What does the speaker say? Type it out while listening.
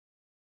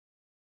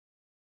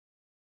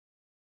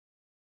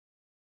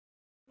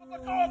I'm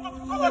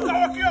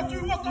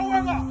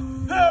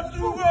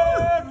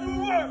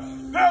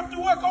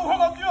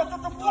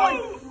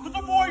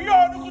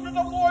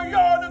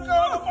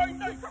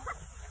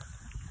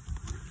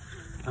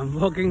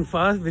walking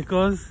fast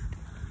because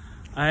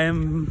I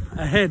am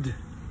ahead,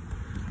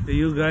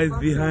 you guys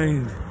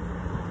behind.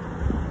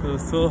 So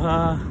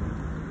Soha,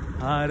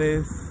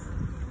 Haris,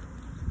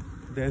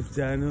 that's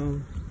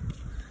Janu,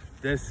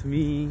 that's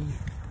me.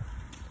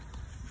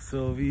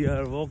 So we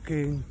are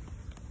walking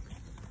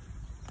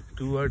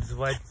towards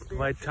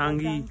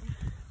Waitangi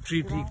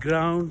Treaty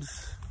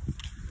Grounds,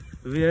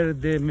 where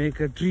they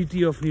make a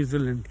treaty of New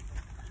Zealand,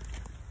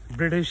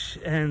 British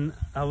and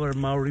our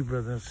Maori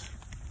brothers.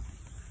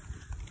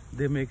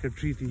 They make a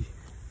treaty,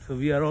 so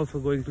we are also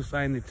going to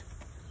sign it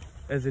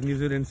as a New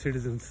Zealand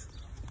citizens.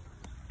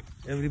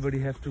 Everybody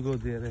have to go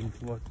there and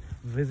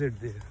visit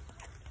there.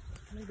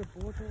 Like a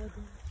boat over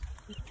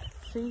there.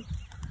 See?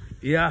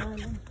 Yeah.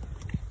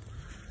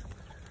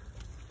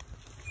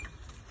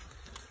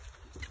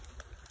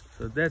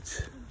 So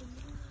that's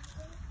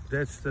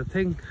the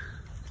thing.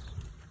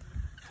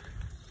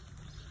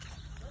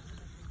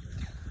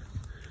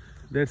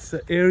 That's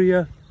the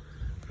area,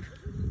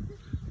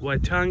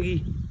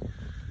 Waitangi,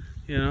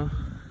 you know,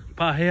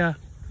 Paihia,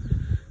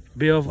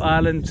 Bay of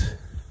Islands,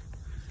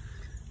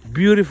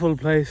 beautiful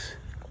place.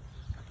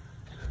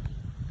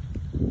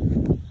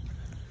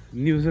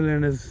 New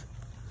Zealand is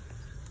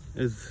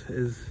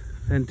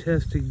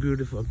fantastic,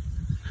 beautiful.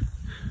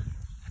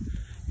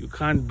 You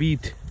can't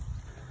beat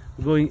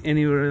going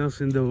anywhere else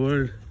in the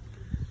world.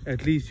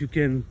 At least you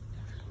can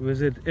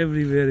visit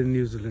everywhere in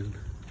New Zealand.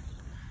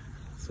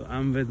 So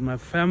I'm with my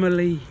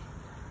family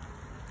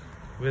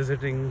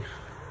visiting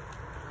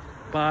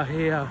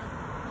Paihia,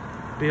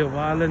 Bay of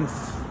Islands.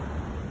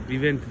 We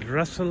went to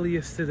Russell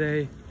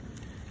yesterday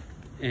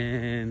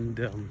and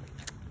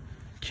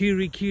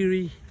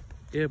Kiri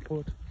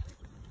Airport.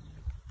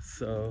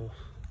 So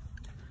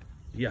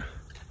yeah,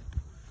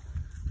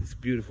 it's a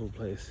beautiful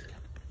place.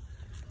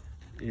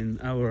 In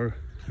our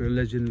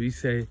religion we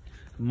say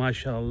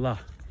mashallah.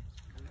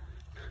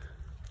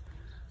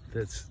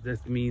 That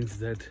means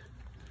that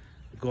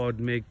God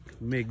make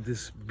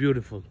this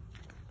beautiful.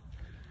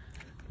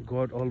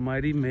 God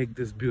Almighty make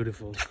this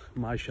beautiful,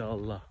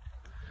 mashallah.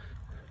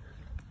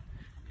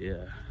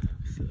 Yeah,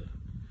 so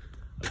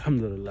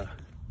alhamdulillah,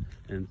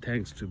 and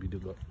thanks to be to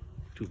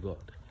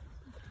God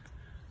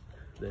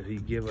that He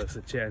gave us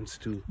a chance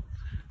to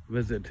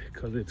visit,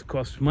 because it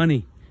costs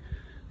money.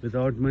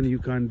 Without money you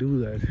can't do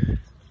that.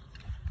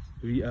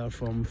 We are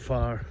from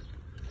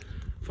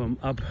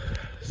up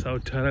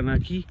South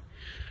Taranaki,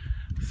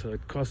 so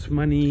it costs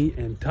money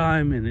and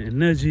time and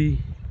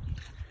energy,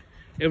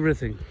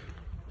 everything,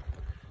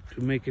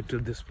 to make it to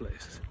this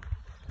place.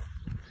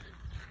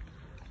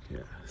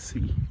 Yeah,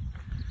 see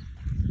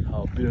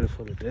how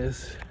beautiful it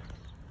is.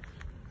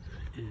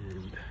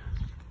 And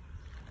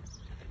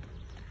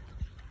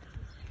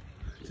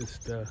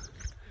just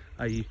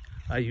I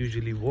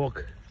usually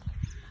walk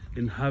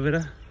in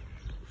Havira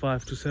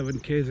 5 to 7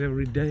 k's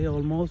every day,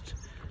 almost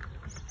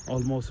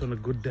on a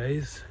good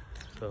days.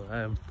 So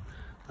I'm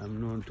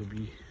known to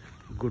be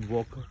a good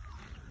walker.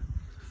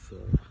 So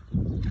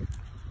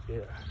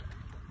yeah,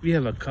 we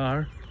have a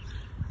car.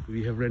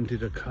 We have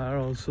rented a car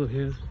also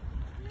here.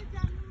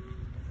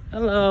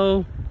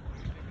 Hello.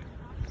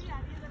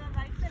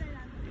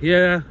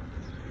 Yeah.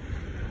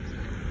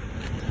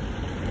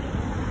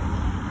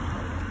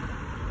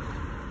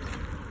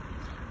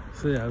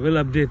 So yeah,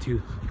 we'll update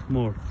you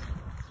more.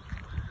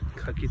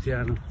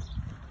 Kakitiano.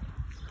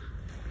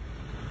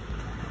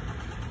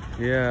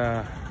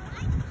 Yeah,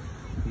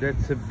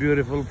 that's a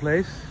beautiful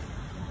place,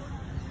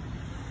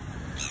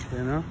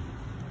 you know,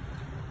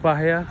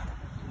 Paihia,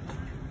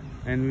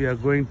 and we are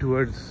going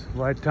towards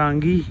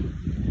Waitangi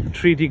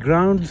Treaty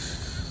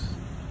Grounds.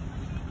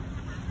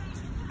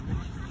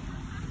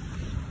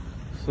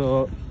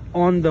 So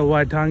on the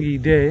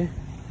Waitangi Day,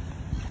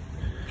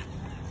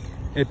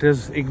 it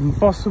is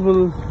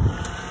impossible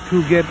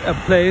to get a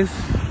place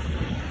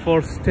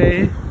for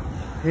stay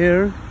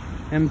here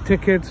and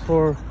tickets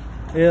for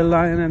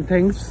airline and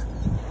things,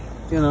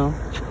 you know.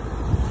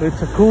 So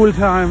it's a cool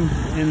time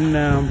in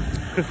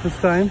Christmas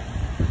time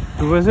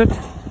to visit,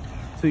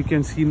 so you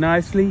can see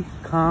nicely,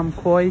 calm,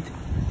 quiet,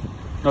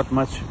 not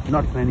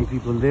many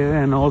people there,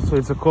 and also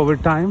it's a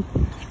COVID time,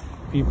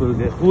 people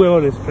there,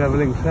 whoever is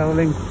traveling.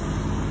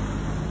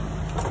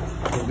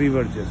 So we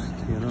were just,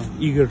 you know,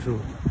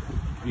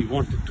 we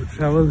wanted to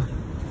travel,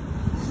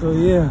 so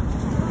yeah.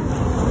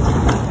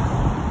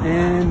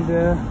 And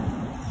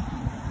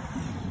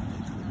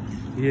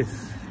yes,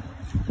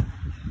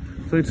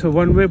 so it's a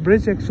one-way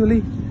bridge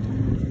actually.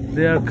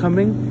 They are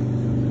coming,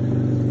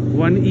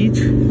 one each,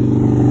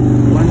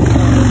 one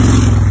car.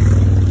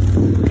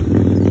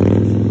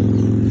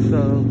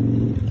 So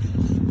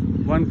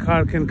one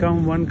car can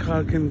come, one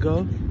car can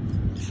go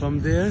from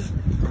there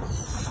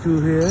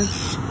to here,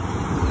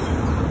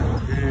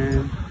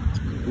 and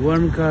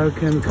one car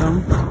can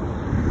come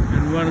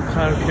and one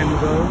car can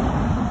go.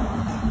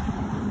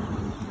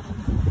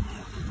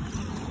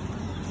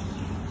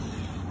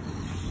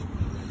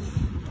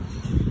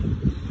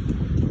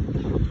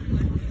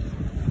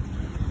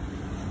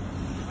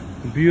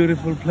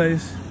 beautiful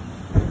place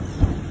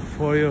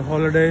for your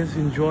holidays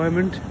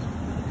enjoyment.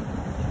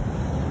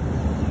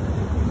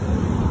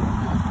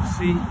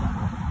 See,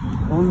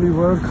 only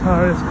one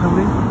car is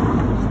coming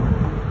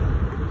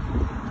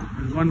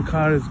and one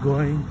car is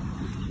going.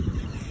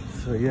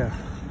 So yeah,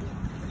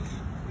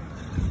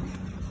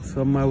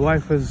 so my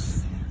wife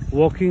is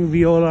walking.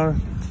 We all are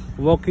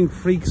walking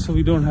freaks, so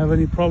we don't have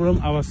any problem.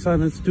 Our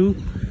son is too.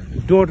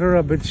 Daughter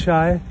a bit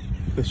shy,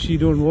 but she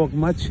don't walk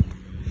much.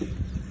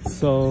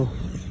 So,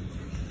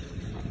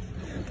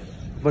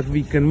 but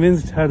we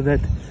convinced her that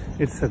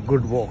it's a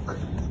good walk.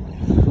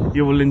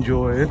 You will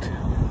enjoy it.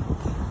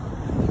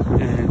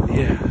 And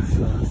yeah,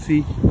 so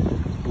see,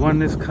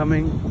 one is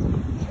coming,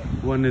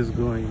 one is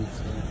going.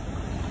 So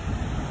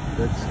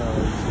that's how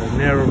it's a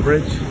narrow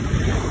bridge.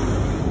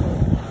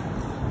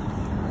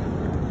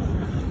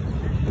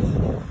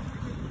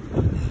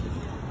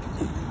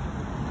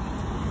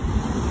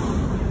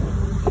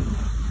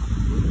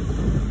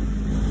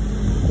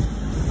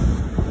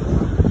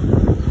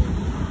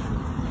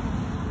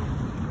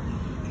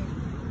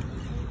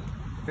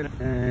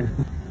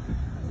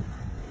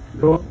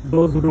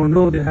 Those who don't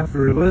know, they have to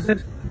reverse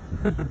it.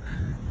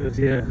 Because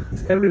yeah,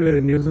 it's everywhere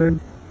in New Zealand.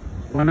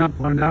 One up,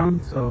 one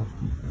down, so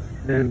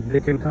then they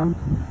can come.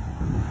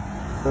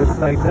 So it's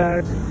like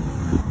that.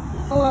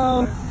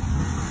 Hello!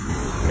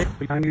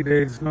 Waitangi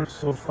Day is not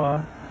so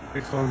far.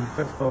 It's on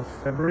 5th of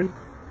February.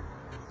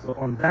 So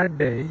on that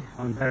day,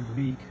 on that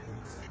week,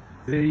 it's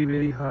very,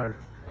 very hard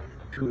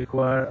to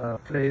acquire a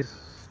place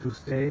to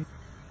stay.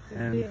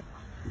 And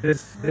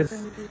this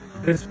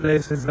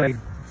place is like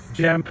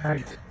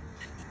jam-packed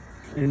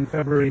in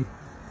February,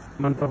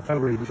 month of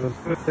February, because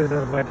 5th is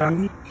a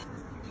Waitangi.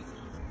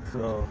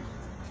 So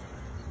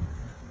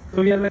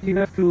we are lucky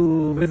enough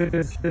to visit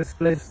this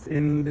place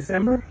in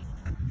December.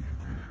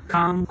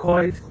 Calm,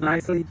 quiet,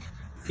 nicely,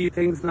 see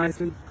things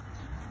nicely.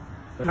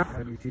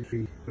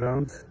 Aoteatoa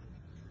grounds,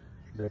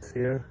 that's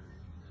here.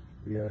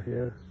 We are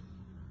here,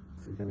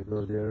 so we're gonna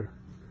go there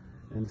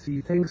and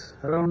see things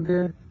around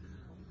there.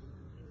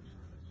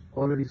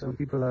 Already some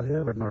people are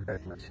here, but not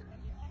that much.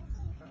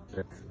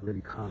 That's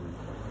very calm.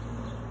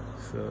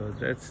 So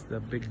that's the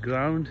big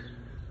ground,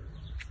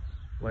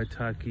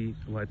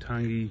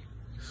 Waitangi,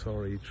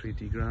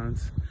 treaty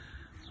grounds.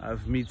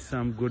 I've met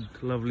some good,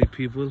 lovely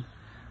people.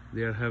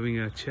 They are having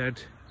a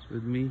chat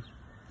with me.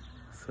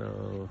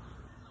 So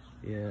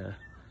yeah,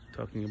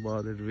 talking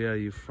about it, where are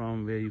you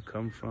from, where you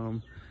come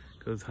from,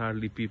 because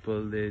hardly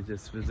people, they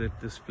just visit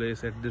this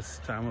place at this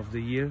time of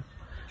the year.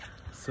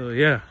 So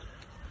yeah,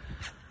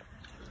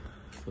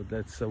 so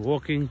that's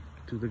walking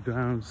to the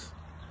grounds.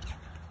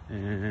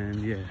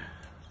 And yeah,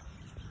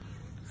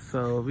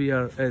 so we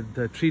are at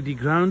the treaty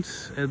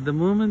grounds at the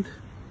moment,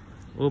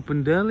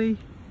 Open Delhi.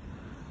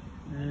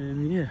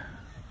 And yeah,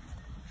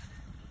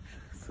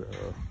 so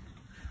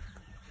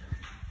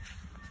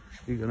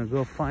we're gonna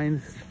go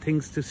find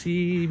things to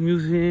see,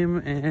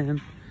 museum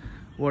and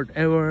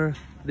whatever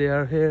they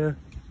are here.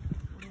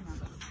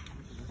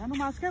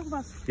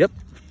 Yep.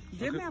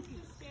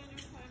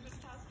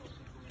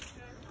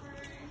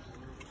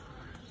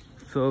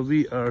 So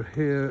we are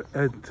here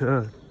at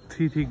the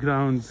Treaty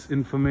Grounds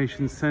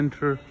Information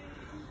Center.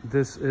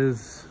 This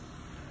is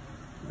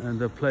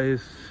the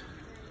place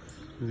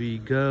we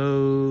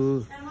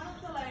go,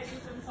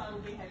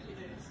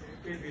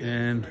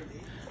 and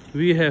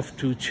we have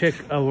to check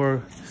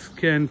our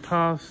scan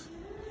pass.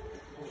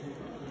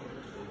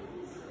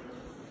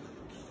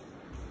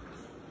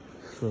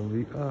 So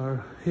we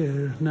are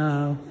here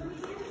now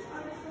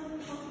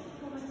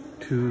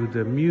to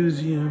the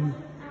museum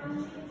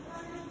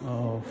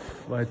of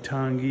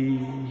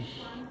Waitangi.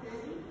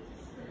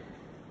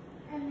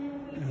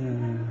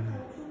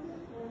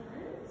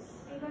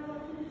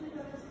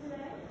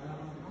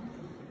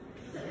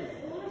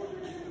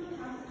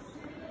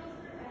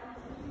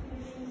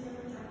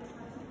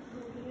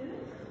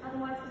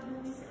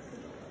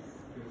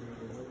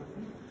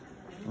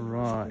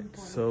 Right,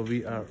 so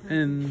we are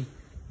in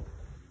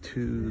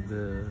to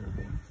the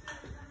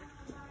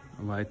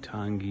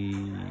Waitangi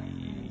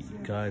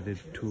guided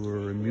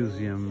tour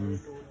museum.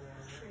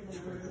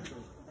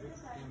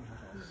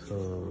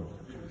 So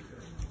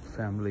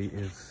family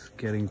is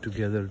getting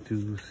together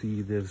to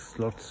see. There's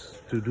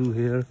lots to do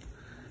here.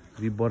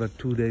 We bought a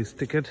 2 days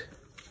ticket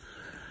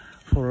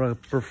for a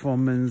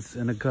performance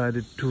and a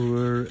guided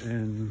tour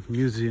and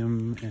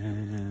museum,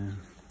 and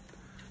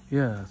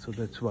yeah, so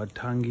that's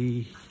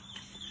Waitangi.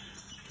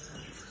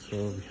 So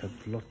we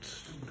have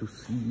lots to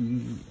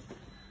see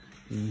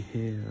in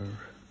here.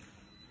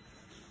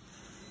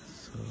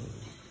 So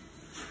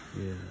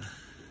yeah,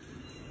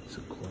 it's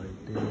a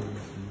quiet day,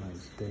 it's a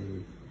nice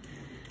day.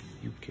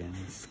 You can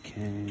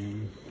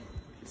scan,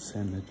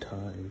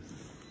 sanitize,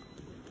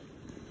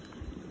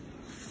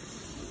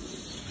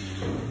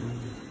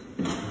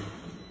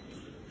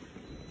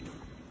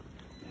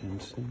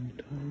 hand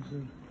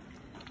sanitizer.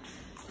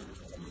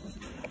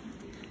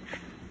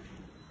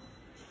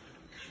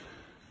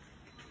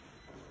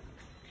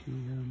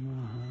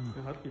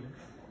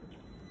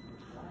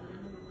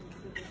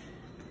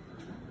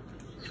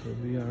 So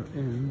we are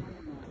in.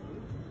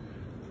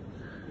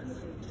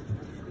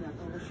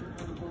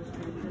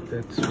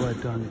 That's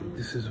Waitangi.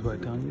 This is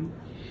Waitangi.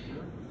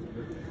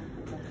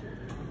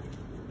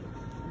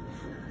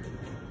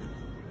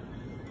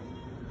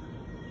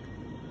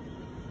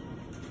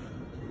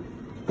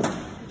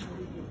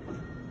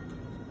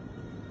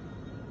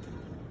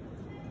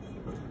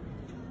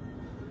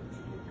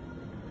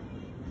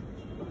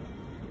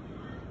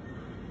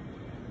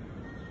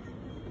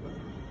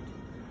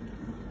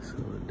 So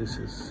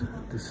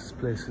this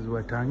place is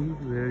Waitangi,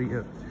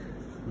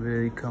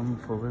 where you come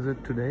for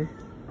visit today.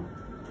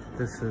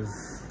 This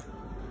is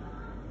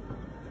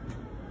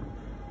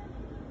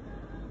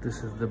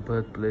the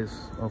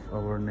birthplace of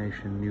our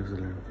nation, New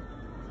Zealand.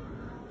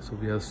 So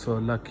we are so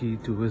lucky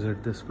to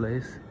visit this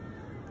place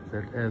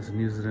that as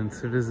New Zealand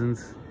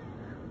citizens,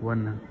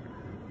 one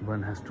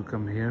has to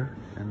come here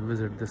and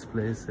visit this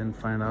place and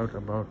find out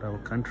about our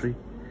country,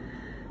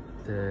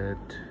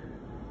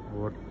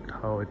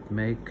 how it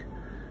make,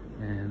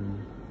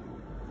 and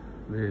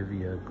where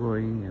we are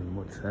going and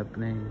what's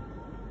happening.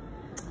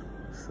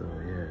 So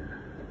yeah,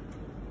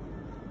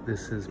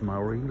 this is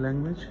Maori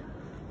language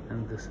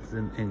and this is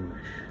in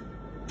English.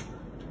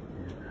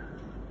 Yeah,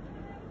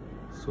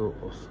 so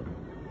awesome.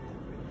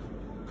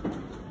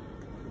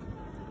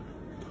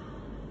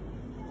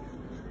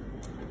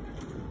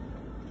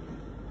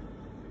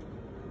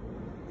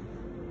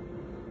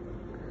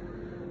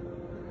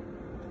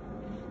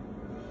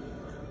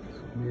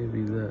 So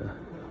maybe the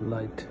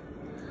light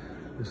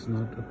is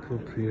not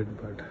appropriate,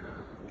 but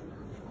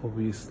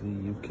obviously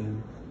you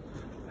can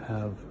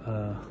have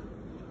a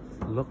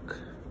look,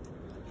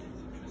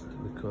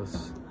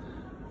 because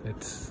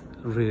it's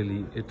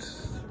visibly,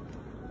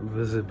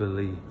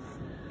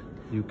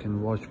 you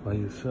can watch by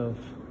yourself.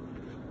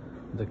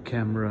 The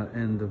camera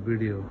and the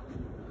video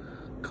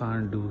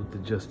can't do the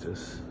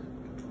justice.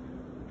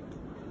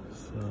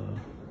 So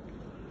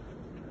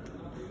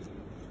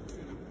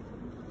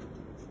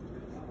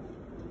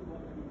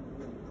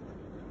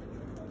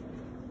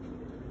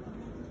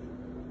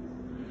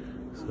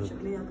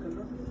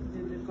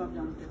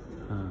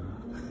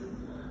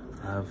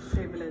I've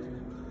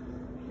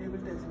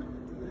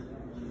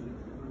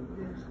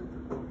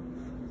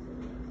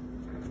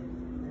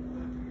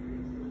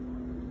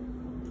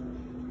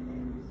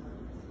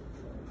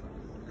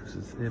this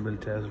is Abel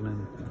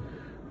Tasman,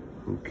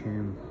 who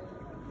came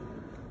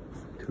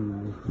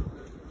to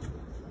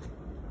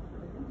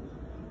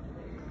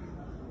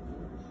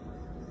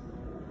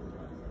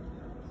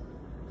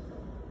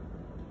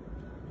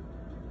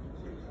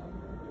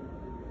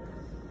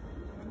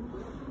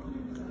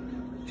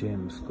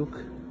James Cook,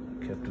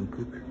 Captain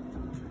Cook.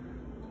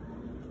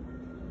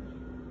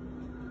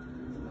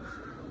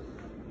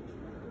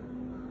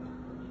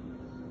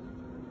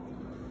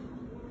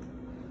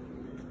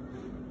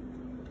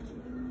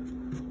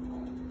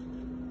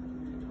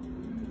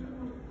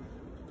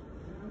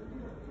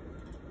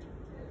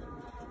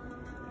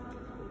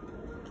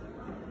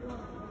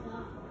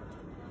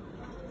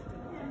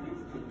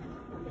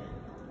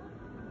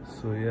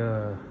 So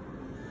yeah,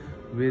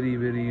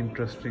 very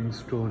interesting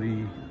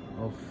story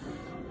of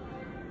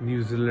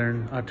New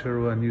Zealand,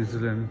 Aoteatoa, New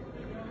Zealand,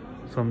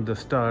 from the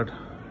start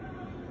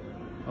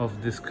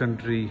of this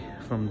country,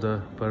 from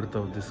the birth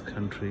of this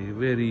country.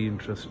 Very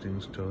interesting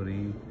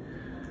story,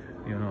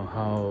 you know,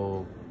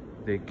 how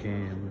they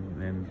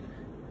came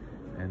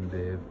and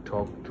they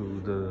talked to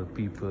the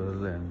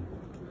people, and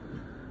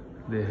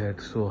they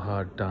had so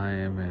hard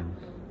time, and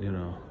you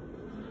know,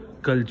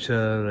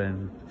 culture,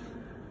 and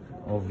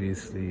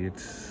obviously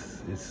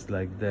it's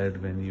like that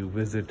when you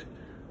visit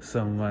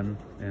someone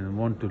and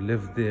want to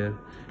live there,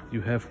 you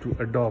have to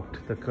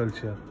adopt the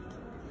culture.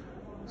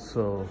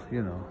 So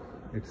you know,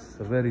 it's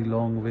a very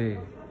long way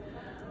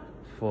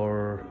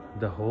for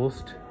the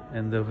host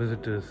and the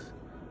visitors,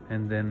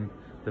 and then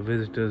the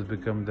visitors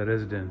become the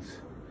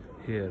residents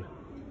here,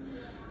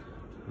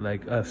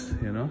 like us,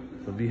 you know.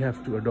 So we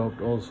have to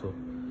adopt also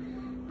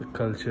the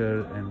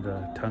culture and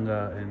the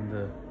tanga and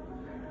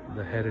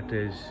the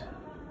heritage,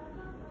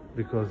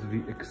 because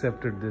we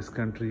accepted this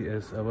country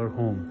as our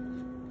home.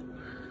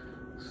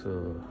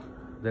 So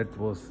that's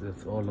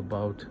all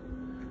about,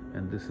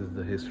 and this is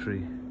the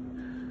history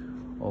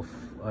of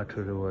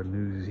Aoteatoa,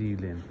 New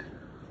Zealand.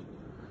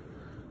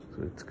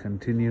 So it's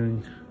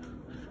continuing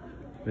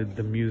with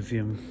the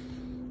museum,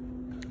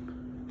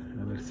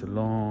 and it's a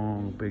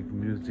long big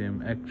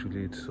museum.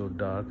 Actually it's so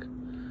dark,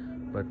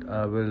 but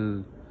I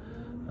will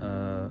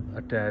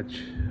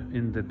attach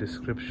in the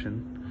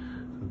description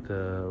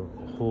the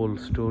whole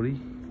story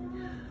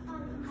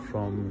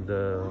from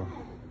the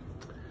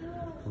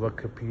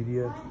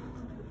Wikipedia,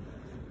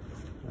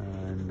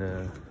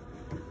 and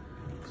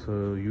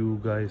so you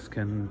guys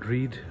can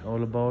read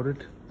all about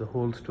it, the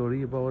whole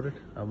story about it.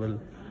 I will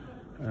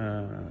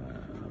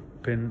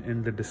pin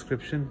in the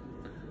description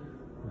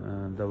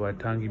the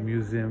Waitangi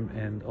Museum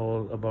and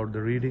all about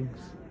the readings,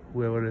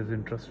 whoever is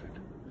interested.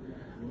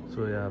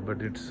 So yeah,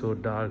 but it's so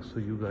dark, so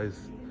you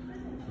guys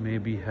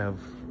maybe have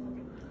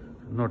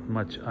not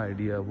much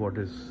idea what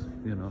is,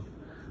 you know,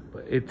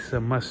 but it's a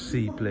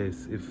must-see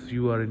place. If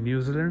you are in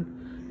New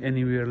Zealand,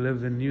 anywhere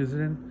live in New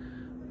Zealand,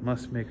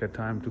 must make a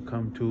time to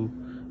come to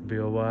Bay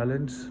of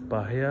Islands,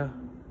 Paihia,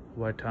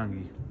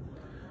 Waitangi.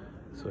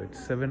 So it's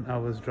 7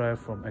 hours drive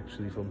from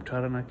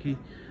Taranaki,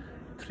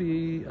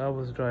 3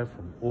 hours drive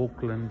from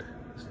Auckland.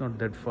 It's not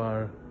that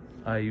far.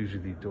 I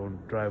usually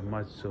don't drive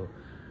much, so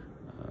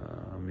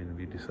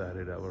we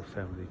decided our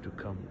family to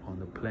come on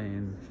the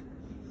plane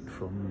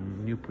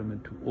from New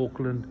Plymouth to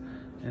Auckland,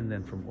 and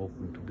then from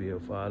Auckland to Bay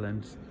of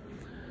Islands.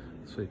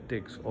 So it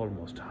takes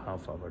almost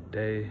half our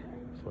day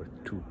for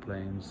 2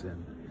 planes,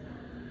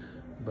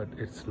 but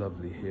it's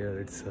lovely here.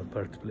 It's a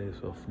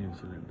birthplace of New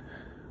Zealand,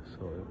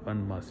 so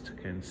one must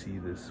can see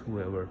this.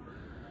 Whoever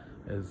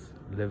is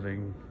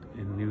living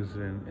in New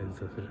Zealand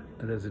is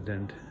a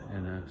resident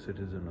and a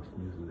citizen of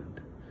New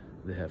Zealand.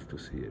 They have to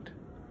see it.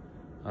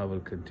 I will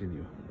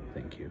continue.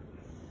 Thank you.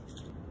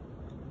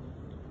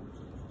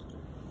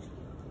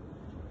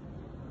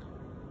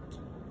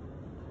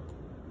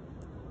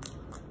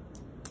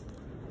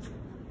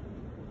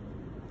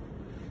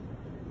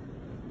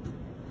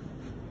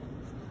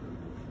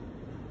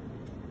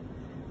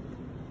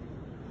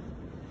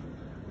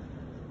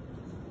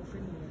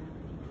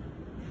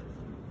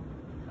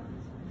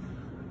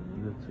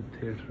 That's a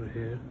theater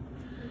here.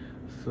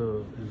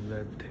 So in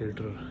that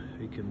theater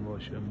we can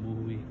watch a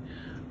movie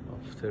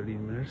of 30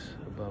 minutes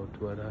about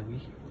Waitangi,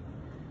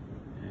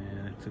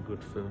 and it's a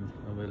good film,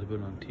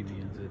 available on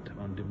TVNZ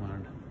on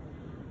demand.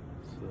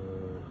 So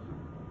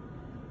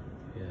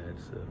yeah,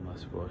 it's a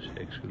must watch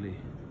actually.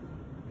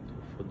 So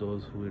for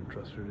those who are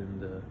interested in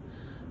the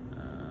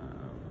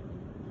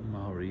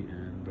Maori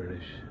and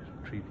British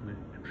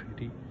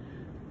treaty,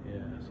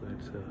 yeah, so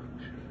it's a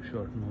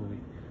short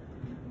movie.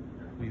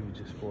 We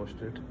just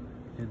watched it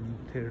in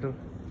theater,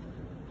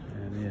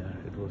 and yeah,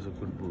 it was a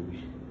good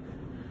movie.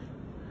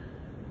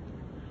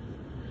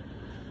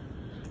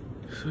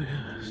 So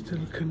yeah,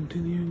 still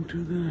continuing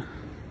to the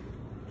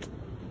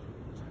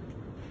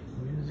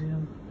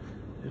museum.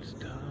 It's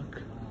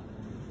dark,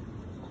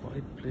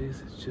 quiet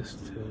place. It's just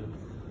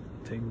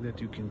a thing that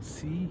you can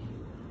see,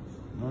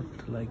 not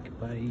like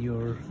by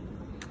your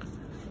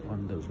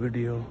on the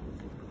video.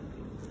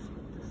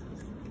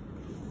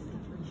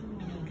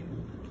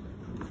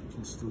 You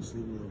can still see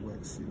where the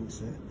wax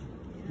looks at.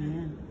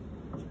 Yeah.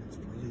 It's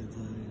brilliant,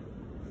 though.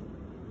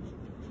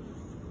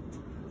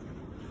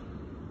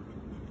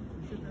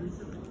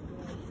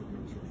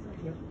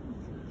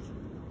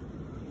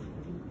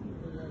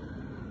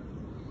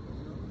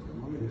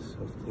 This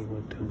of the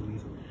Waitangi.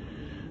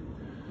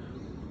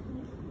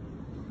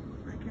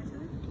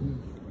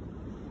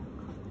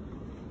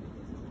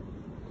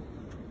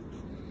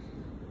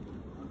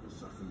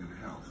 Suffering in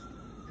health,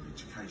 in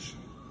education,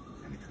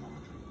 and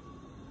economically.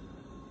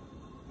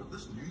 But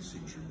this new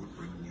century would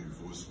bring new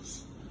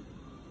voices,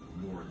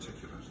 more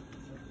articulate,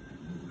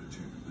 more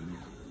determined than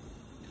ever.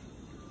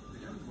 The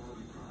young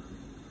Māori Party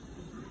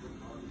will bring the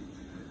party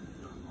together with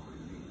young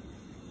Māori men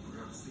who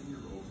have senior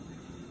roles in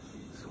their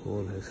communities. This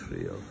whole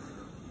history of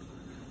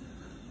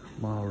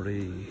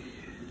Maori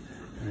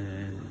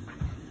and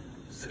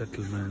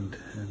settlement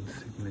and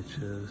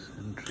signatures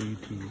and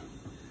treaty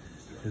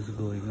is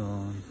going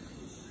on.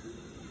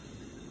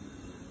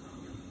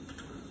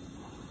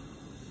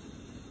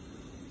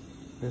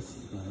 That's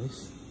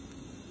nice.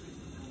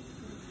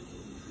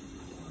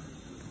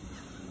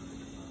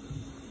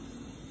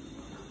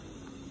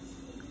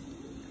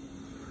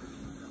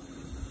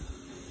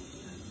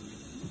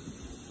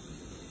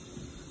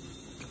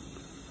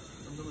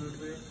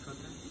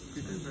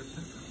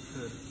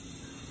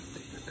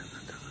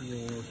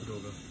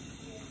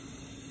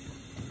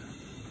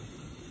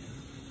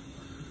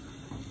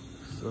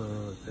 So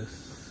this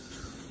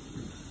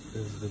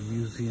is the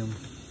museum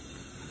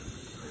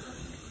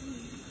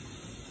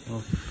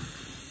of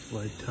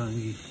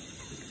Waitangi.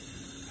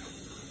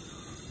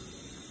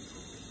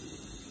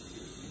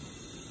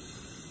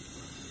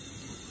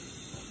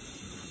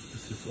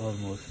 This is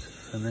almost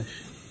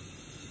finished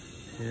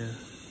here.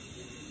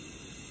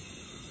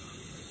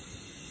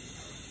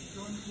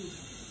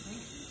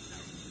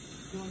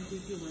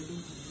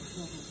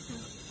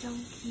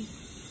 Donkey.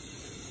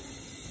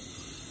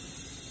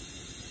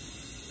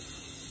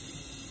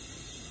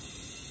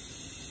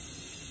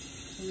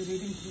 Are you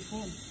reading through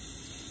phone?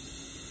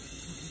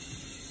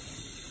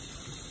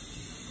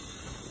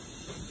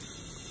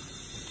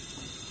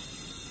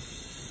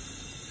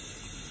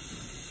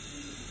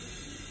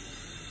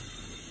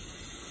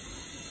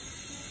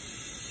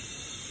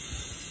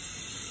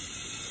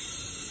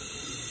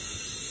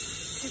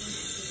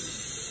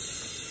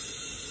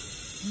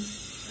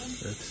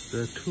 That's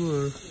the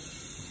tour.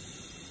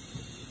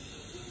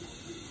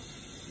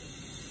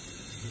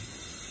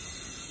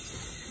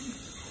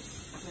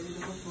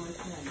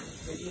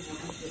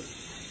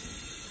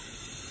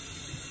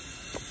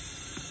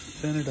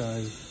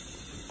 Sanitize.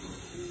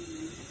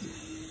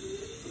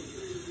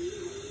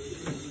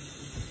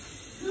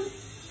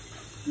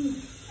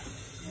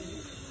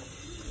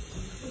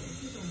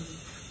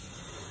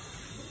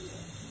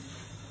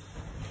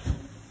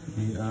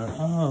 We are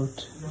out.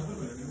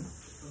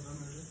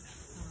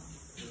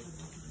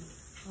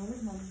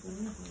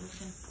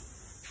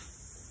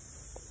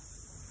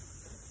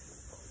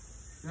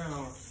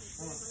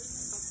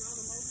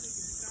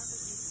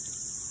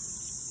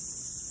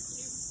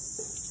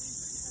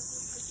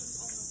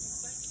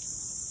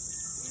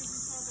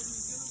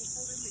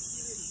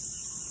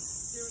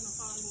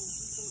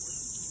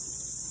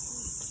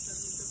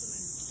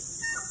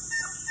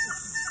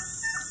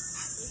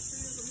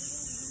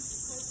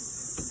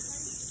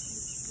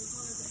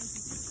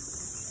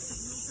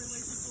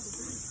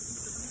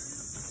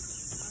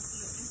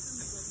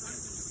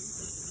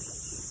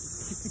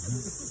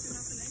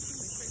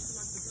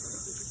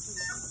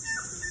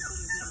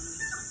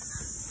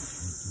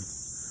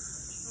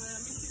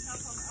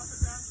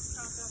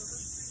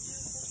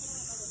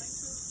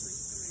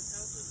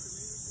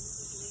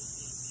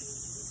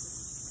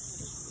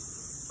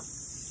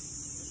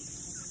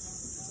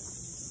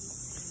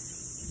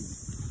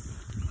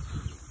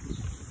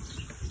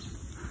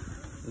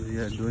 We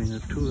are doing a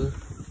tour,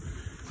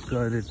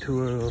 guided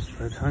tour of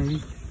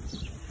Waitangi.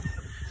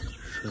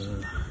 So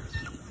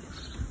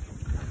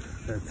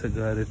that's a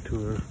guided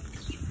tour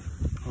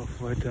of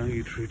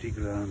Waitangi Treaty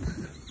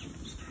Grounds.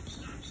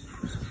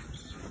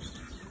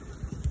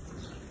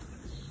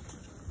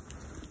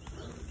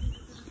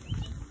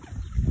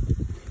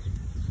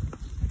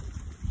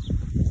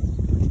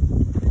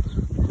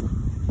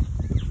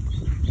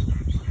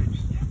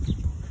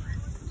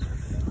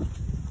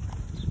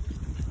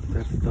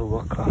 That's the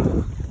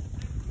waka.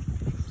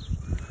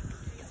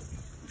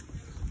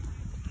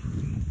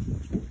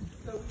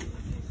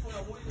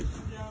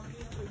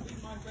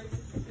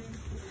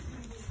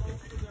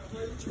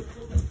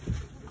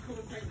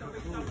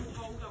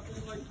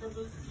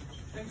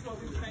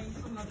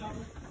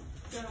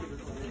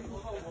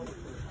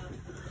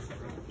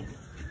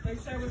 They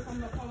say we're from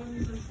the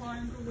Polynesian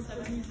Triangle, with the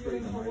New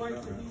Zealand, Hawaii, the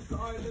East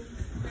Islands,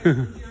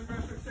 and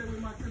geographic say we're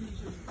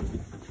Micronesian.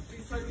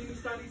 There's so many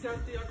studies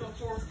out there, I've got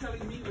Forrest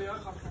telling me where I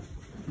come from.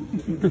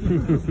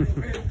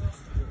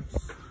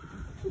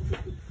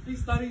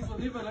 These studies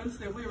with evidence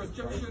that we're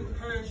Egyptian,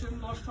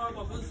 Persian, lost tribe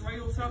of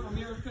Israel, South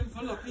American,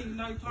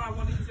 Filipino,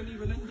 Taiwanese, and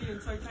even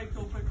Indian, so take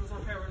your pick because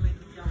apparently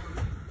we are.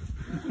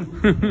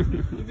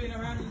 We've been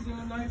around New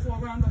Zealand now for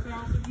around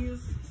 1,000 years.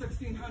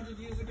 1,600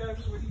 years ago,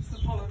 we were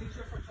Eastern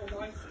Polynesia from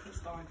Hawaii to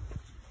Palestine.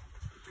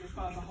 As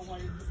far as the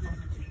Hawaiian is not.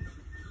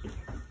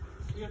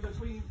 We have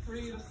between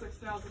 3,000 to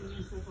 6,000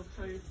 years worth of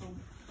trade from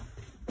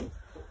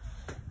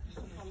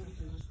Eastern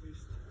Polynesia to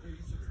West. 3,000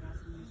 to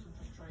 6,000 years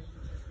worth of trade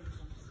with this.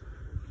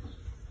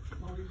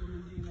 Maori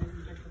women DNA,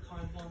 we back to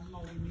Taiwan.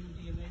 Maori new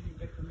DNA, we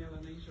back to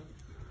Melanesia.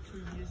 2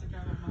 years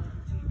ago, on Maori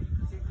TV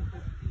presented the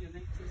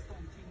DNA test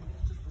on 10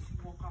 minutes just to see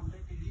what come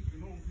back. And you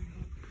can all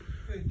Google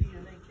her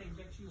DNA came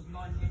back. She was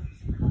 98%.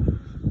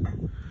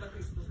 That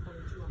is was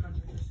probably to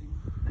 100%.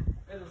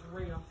 That is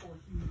rare for a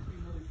human to be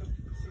more than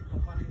 50%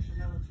 of one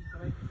nationality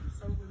today.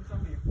 So in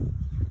some areas,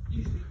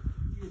 usually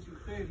you would do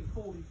 30,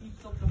 40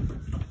 heaps of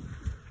different stuff.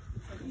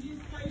 So we use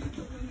crazy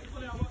because when we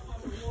put our waka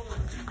on the water,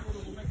 the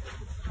seawater will make it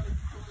good stuff.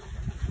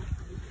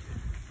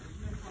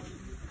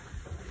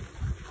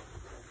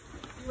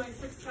 You weigh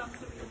 6 pounds,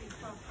 so you need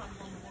 12 pounds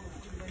on the water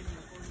for you laying in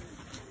the water.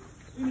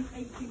 We need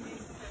 18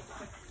 days to have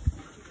sex.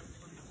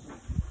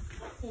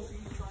 What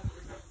you decide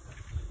to do?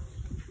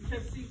 We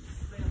have seats,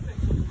 they are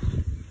flexible.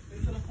 They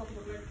sit on top of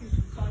the black piece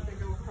inside, they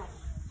go across.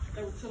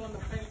 They would sit on the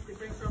bank, their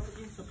backs are up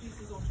against the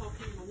pieces on top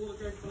here, the water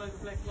goes below the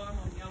black line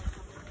on the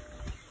outside.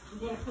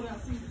 We've got to put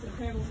our seats and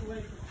paddles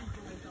away because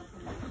people make up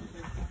from the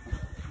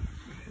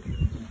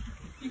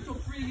It took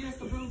 3 years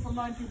to build from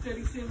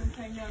 1937,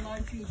 came down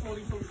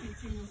 1940 for the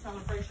centennial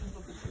celebrations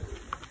of the church.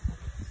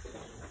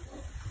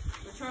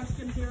 The trust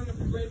can hear the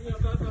radio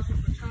above us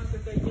is the chant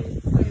that they use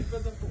to stay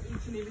visit for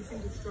each and every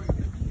single street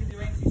in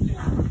their ancestors.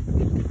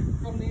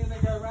 From there they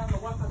go around the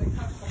waka, they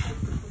touch the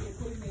places because they're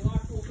putting their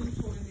life force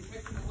into it and they're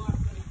taking their life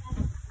and they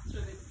promise so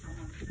they become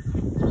one.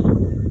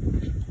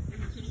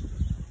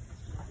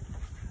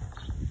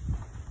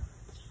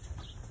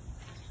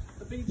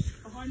 The beach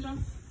behind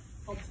us,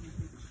 Hobson's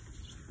Beach.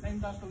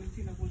 Named after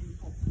Lieutenant William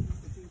Hobson, he's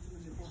the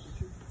gentleman that brought the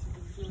truth to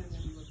New Zealand and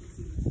he was New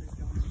Zealand's first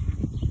government.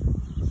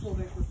 Before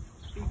that, the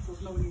beach was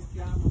known as Te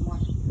Ama Mai.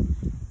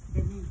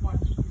 That means my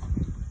people's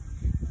name.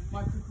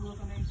 My people was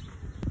an ancient.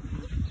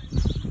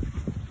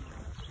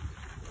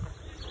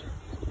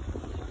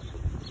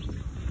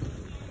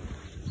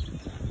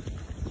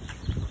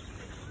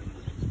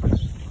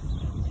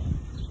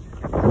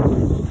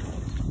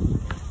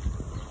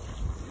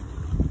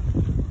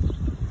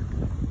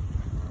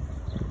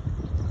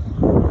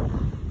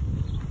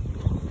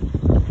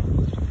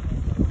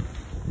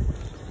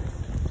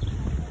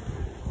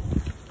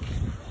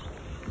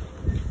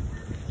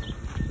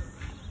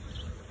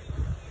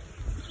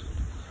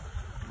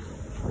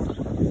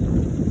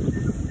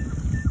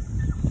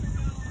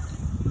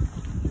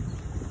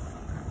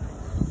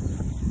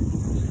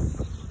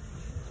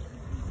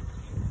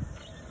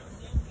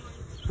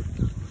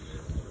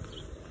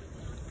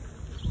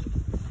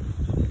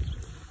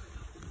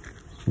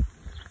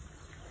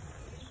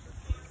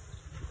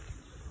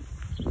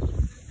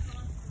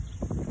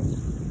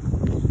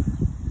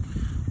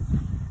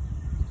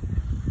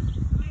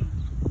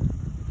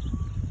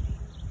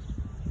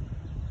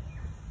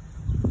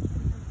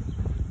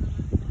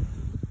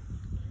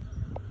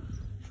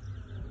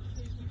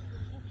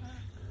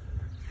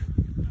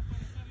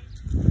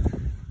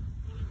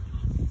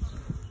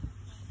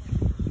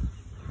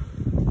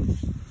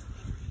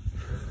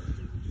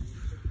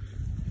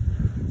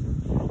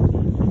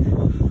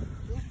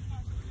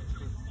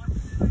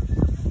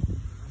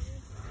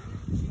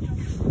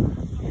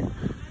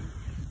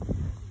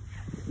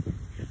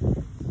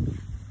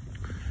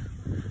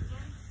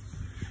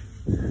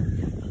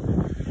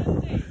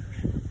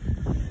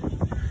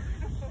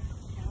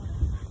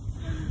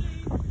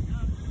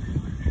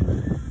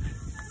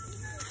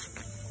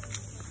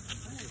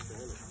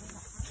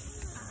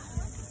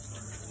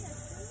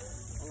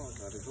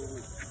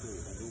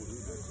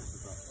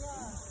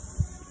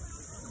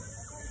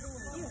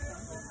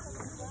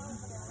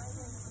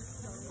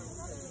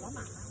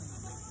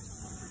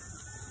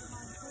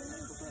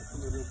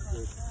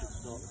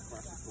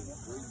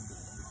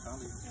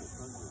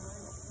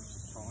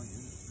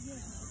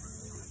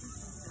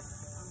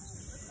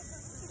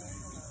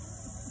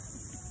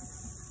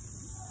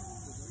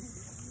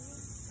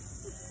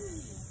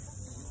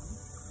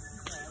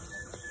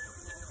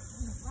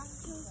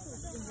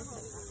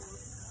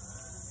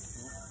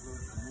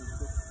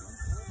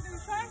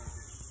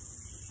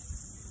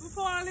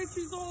 let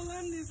you all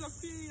in, there's a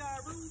few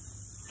rules.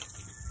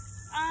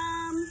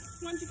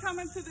 Once you come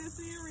into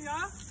this area,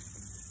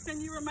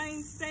 can you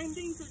remain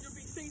standing because you'll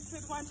be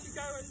seated once you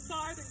go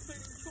inside,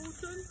 including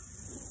children.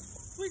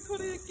 We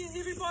could get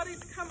everybody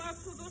to come up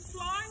to this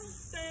line,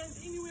 stand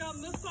anywhere on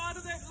this side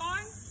of that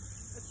line.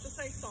 It's the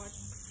safe side.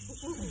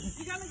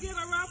 You're going to get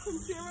a welcome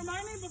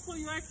ceremony before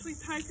you're actually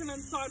taken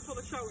inside for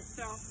the show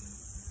itself.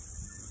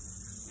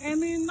 And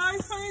then no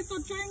foods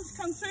or drinks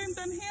consumed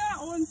in here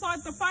or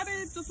inside the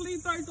whare. Just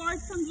leave those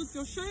items with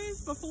your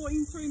shoes before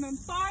entering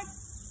inside.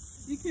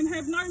 You can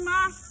have no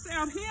masks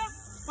out here.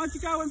 Once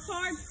you go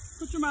inside,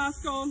 put your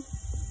mask on.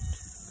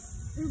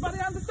 Everybody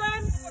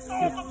understand?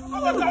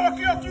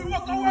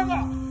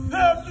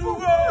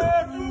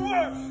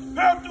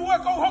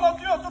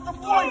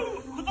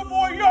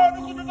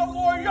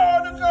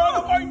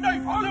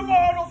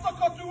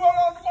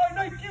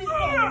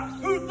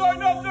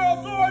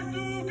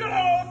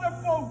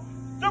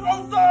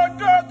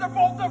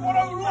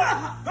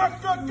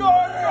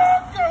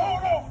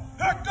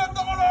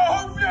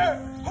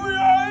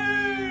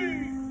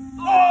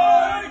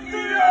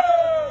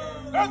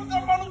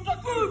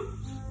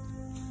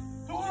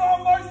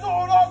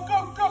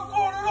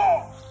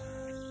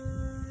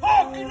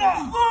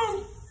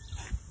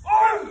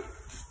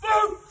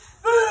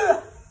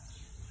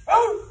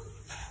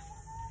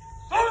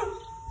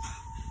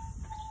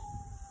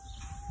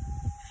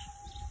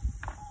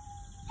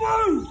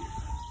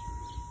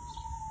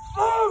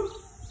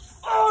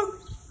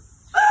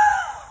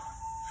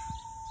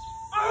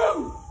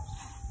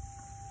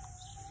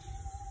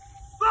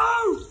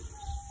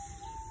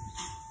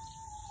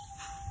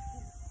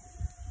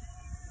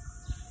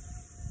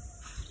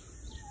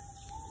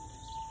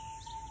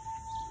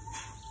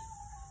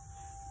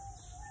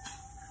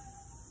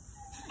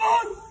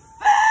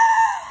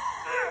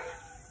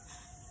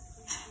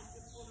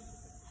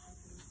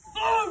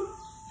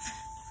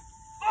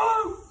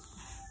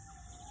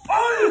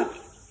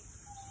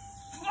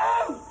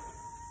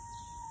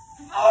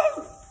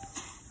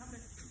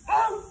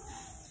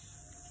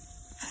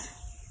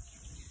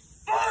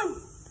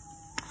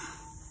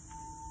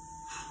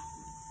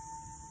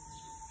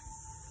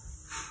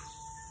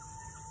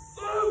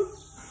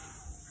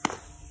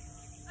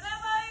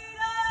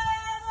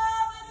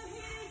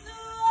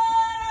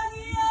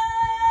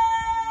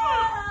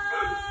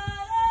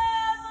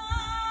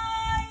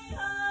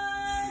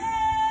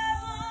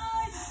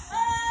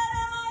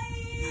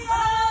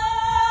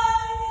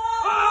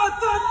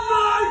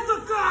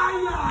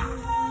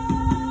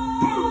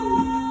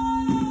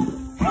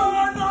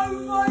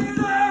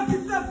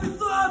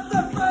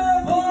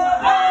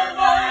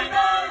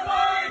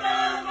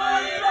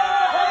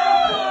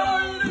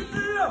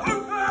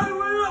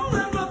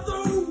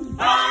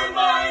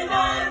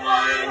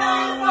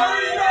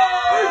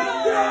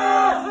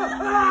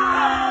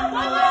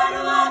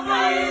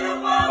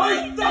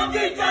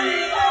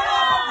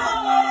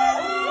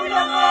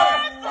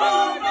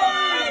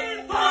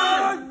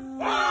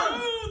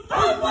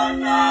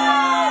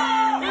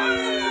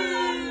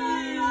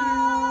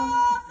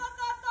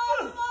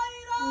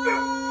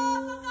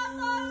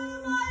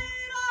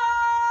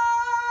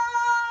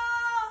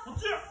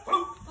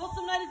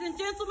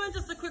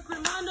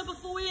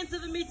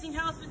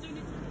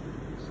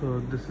 So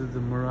this is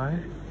the marae.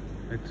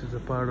 It is a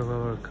part of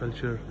our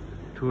culture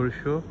tour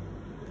show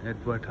at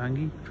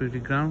Waitangi Treaty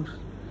Grounds.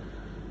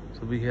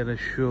 So we had a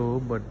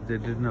show, but they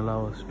didn't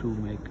allow us to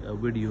make a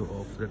video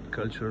of that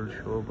cultural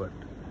show. But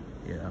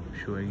yeah, I'm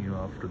showing you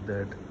after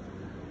that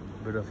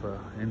bit of a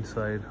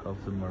inside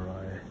of the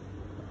marae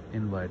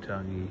in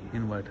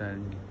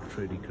Waitangi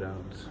Treaty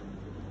Grounds.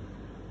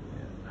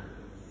 Yeah.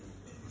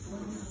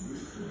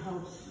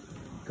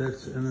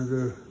 That's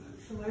another.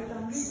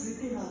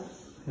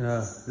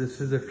 Yeah,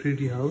 this is a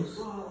treaty house.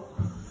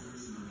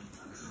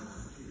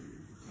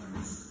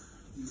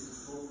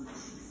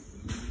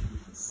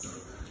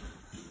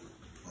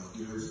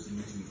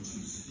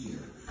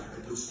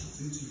 It was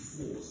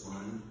 34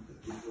 signed the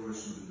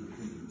Declaration of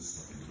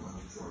Independence and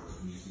United Tribes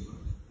of New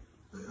Zealand.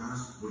 They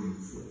asked William IV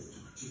to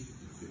protect the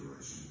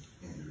Confederation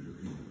and their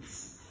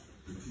independence.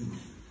 The King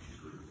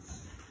agreed.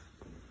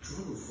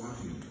 Tribal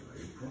fighting in the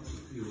way prompted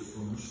appeals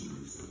from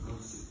missionaries to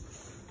other settlers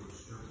and the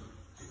British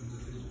government to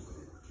intervene for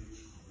their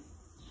protection.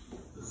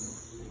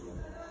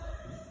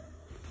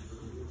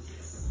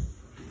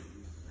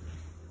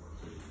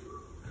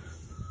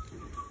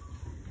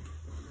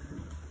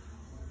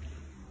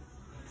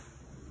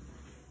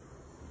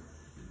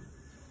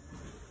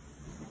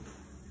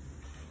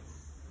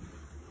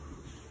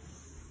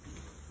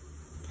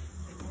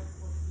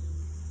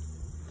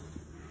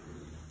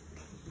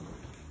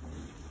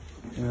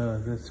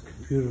 Yeah, that's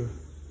computer.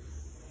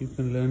 You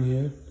can learn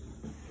here.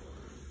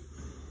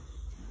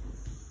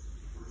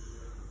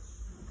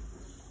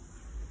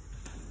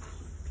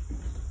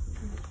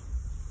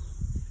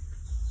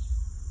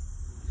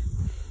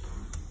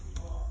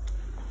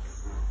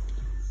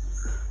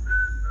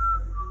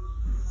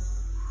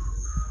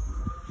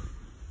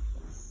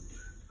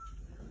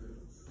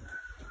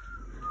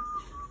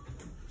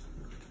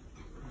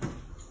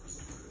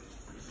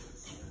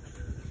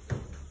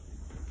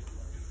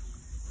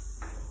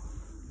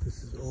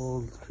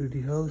 Old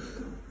treaty house.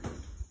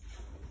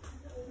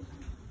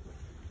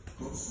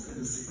 Hobson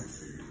and the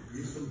Secretary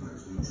appears the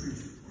notes on the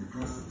treaty and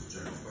passed it to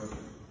James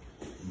Butler.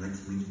 He makes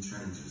many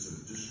changes and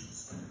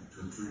additions to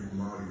include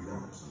Māori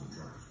rights in the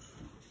draft.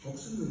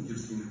 Hobson then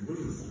gives Henry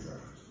Williams the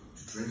draft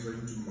to translate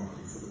into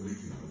Māori for the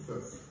meeting on the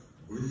 5th.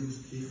 Williams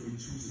carefully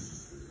chooses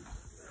his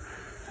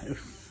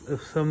words.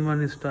 If someone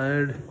is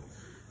tired,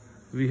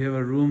 we have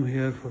a room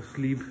here for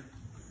sleep.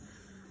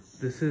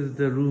 This is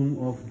the room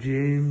of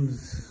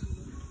James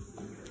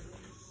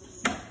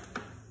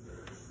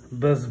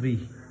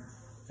Busby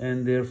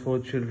and their 4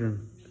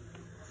 children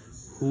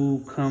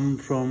who come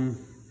from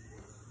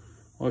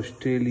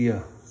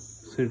Australia,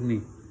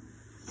 Sydney,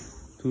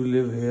 to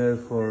live here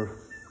for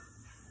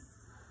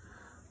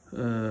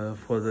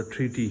the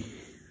treaty,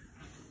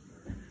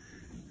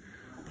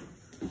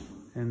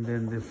 and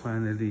then they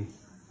finally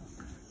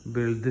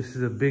built. This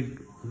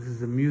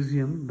is a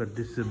museum, but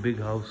this is a big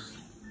house.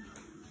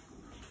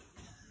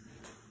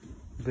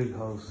 Big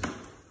house.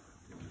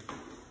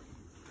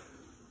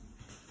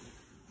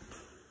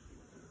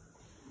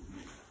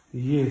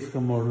 ये इसका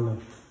model है.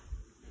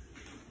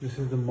 This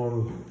is the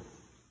model.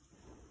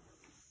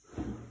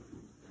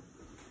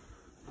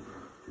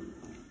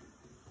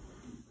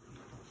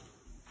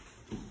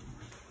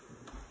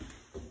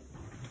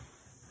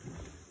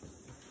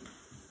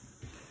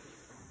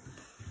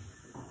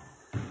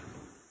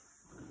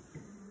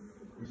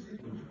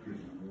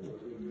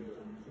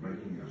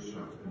 Making a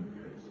sharp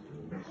impact in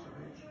massive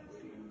actions.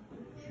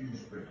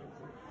 Huge battles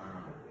like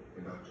army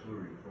and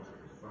artillery cost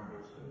the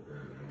fast and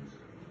very easy.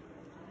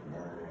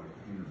 Demoralized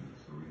enemies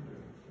surrender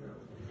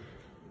themselves.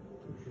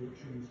 The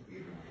fortunes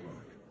ebb and